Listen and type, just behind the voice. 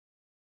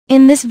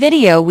In this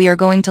video we are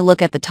going to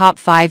look at the top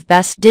 5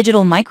 best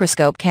digital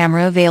microscope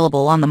camera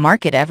available on the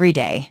market every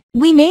day.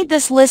 We made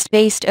this list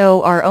based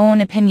on our own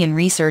opinion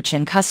research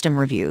and custom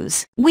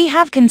reviews. We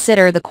have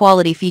considered the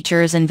quality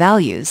features and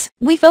values.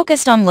 We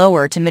focused on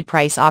lower to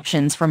mid-price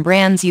options from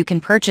brands you can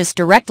purchase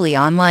directly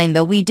online,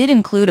 though we did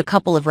include a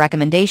couple of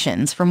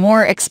recommendations for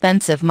more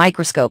expensive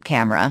microscope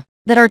camera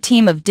that our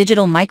team of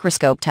digital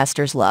microscope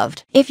testers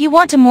loved. If you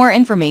want more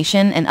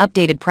information and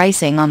updated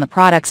pricing on the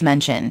products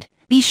mentioned,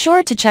 be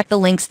sure to check the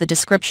links in the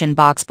description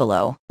box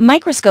below.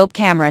 Microscope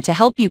camera to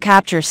help you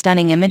capture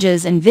stunning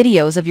images and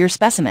videos of your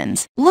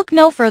specimens. Look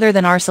no further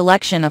than our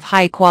selection of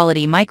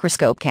high-quality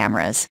microscope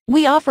cameras.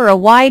 We offer a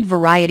wide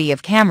variety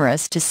of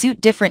cameras to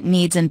suit different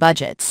needs and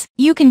budgets.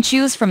 You can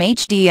choose from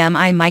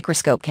HDMI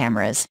microscope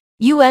cameras,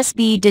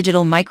 USB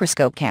digital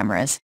microscope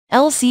cameras,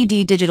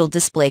 LCD digital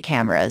display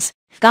cameras,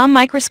 GAM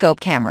microscope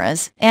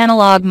cameras,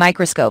 analog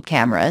microscope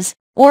cameras,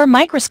 or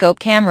microscope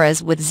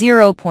cameras with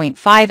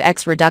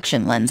 0.5x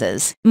reduction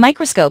lenses.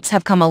 Microscopes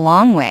have come a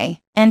long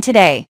way, and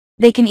today,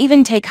 they can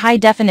even take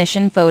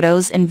high-definition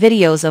photos and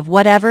videos of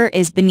whatever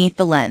is beneath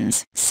the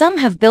lens. Some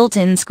have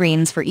built-in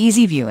screens for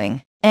easy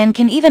viewing, and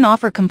can even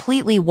offer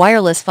completely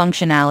wireless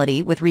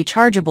functionality with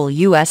rechargeable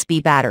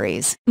USB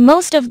batteries.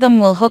 Most of them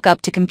will hook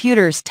up to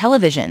computers,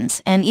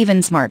 televisions, and even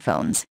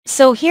smartphones.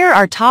 So here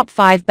are top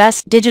 5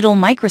 best digital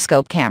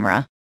microscope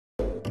camera.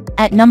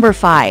 At number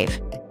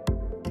 5.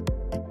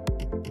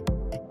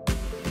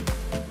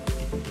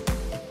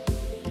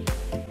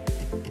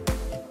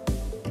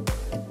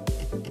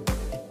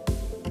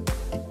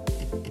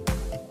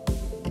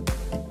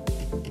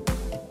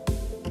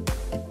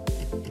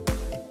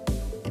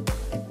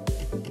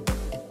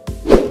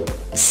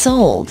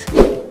 Sold.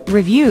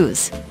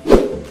 Reviews.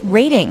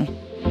 Rating.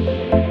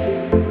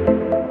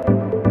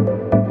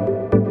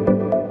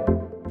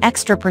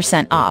 Extra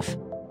 % off.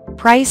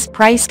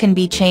 Price can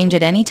be changed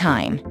at any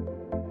time.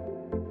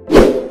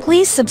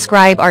 Please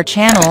subscribe our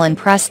channel and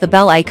press the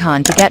bell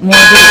icon to get more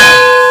videos.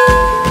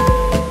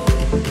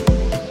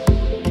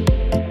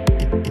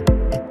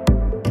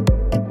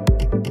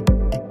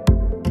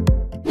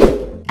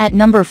 At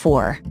number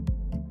 4.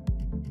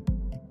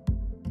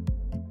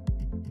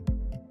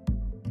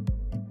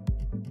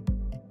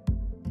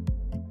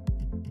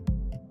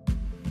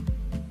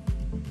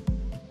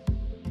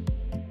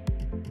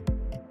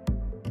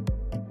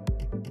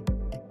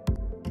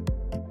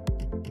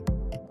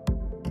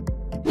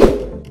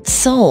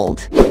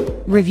 Sold.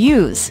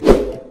 Reviews.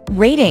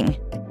 Rating.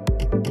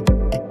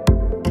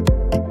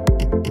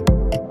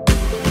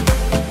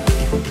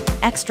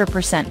 Extra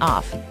 %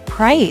 off.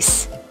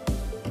 Price.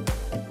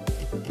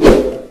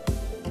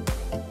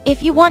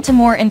 If you want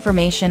more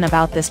information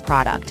about this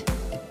product,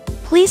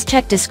 please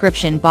check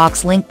description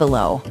box link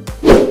below.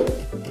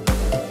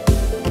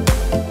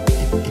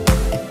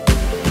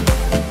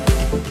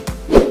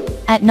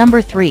 At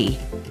number 3.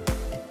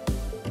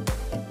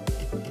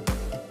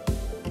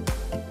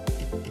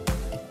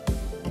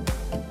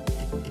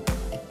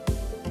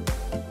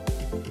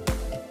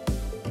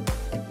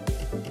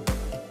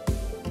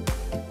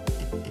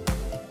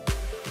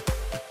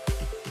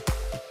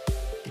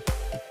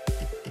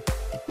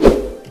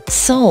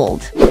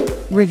 Sold.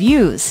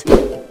 Reviews.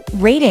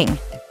 Rating.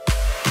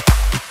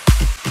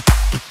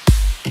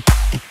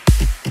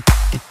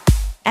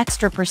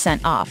 Extra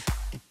 % off.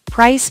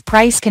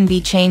 Price can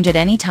be changed at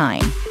any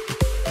time.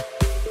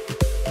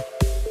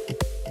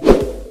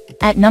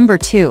 At number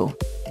 2.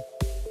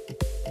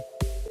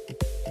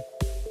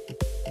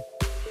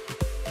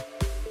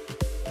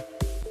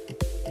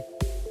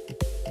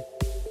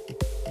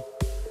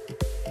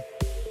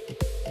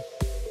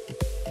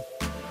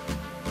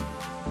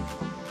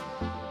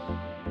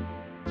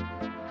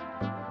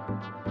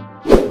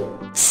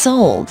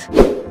 Sold.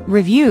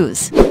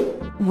 Reviews.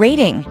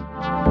 Rating.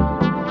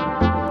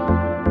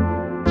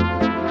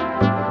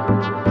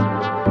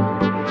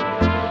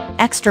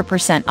 Extra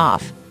 %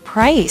 off.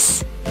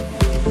 Price.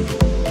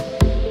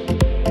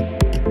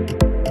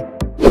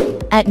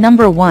 At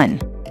number 1.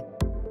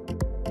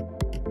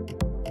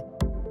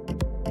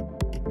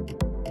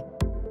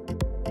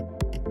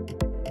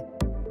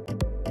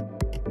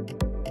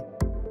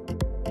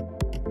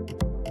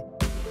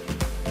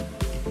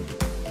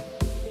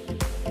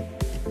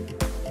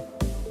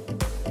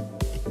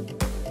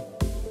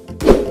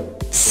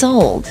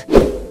 Sold.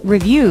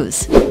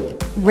 Reviews.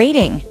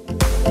 Rating.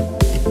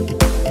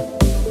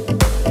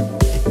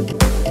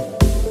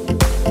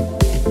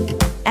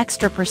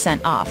 Extra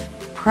 % off.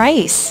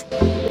 Price.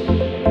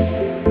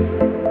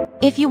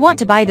 If you want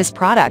to buy this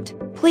product,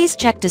 please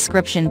check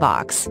description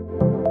box.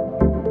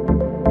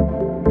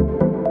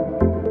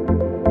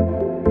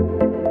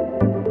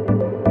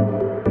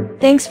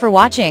 Thanks for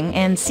watching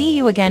and see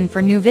you again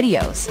for new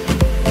videos.